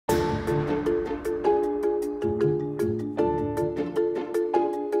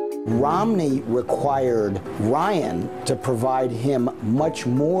Romney required Ryan to provide him much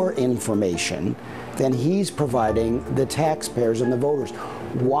more information than he's providing the taxpayers and the voters.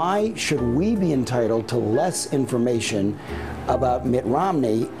 Why should we be entitled to less information about Mitt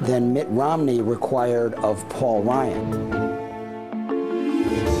Romney than Mitt Romney required of Paul Ryan?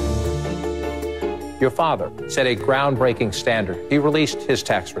 Your father set a groundbreaking standard. He released his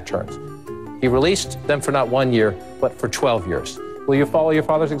tax returns. He released them for not 1 year, but for 12 years. Will you follow your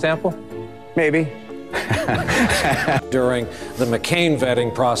father's example? Maybe. During the McCain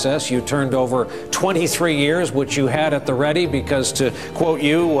vetting process, you turned over 23 years, which you had at the ready because, to quote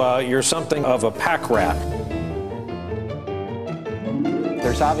you, you're something of a pack rat.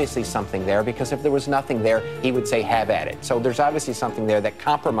 There's obviously something there, because if there was nothing there, he would say, have at it. So there's obviously something there that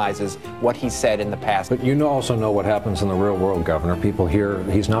compromises what he said in the past. But you also know what happens in the real world, Governor. People hear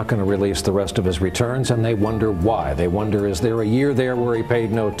he's not going to release the rest of his returns, and they wonder why. They wonder, is there a year there where he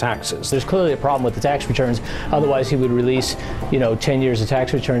paid no taxes? There's clearly a problem with the tax returns. Otherwise, he would release, 10 years of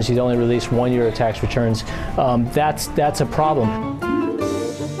tax returns. He's only released 1 year of tax returns. That's a problem.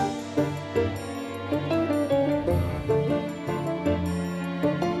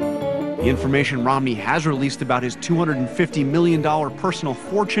 The information Romney has released about his $250 million personal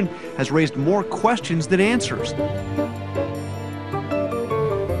fortune has raised more questions than answers.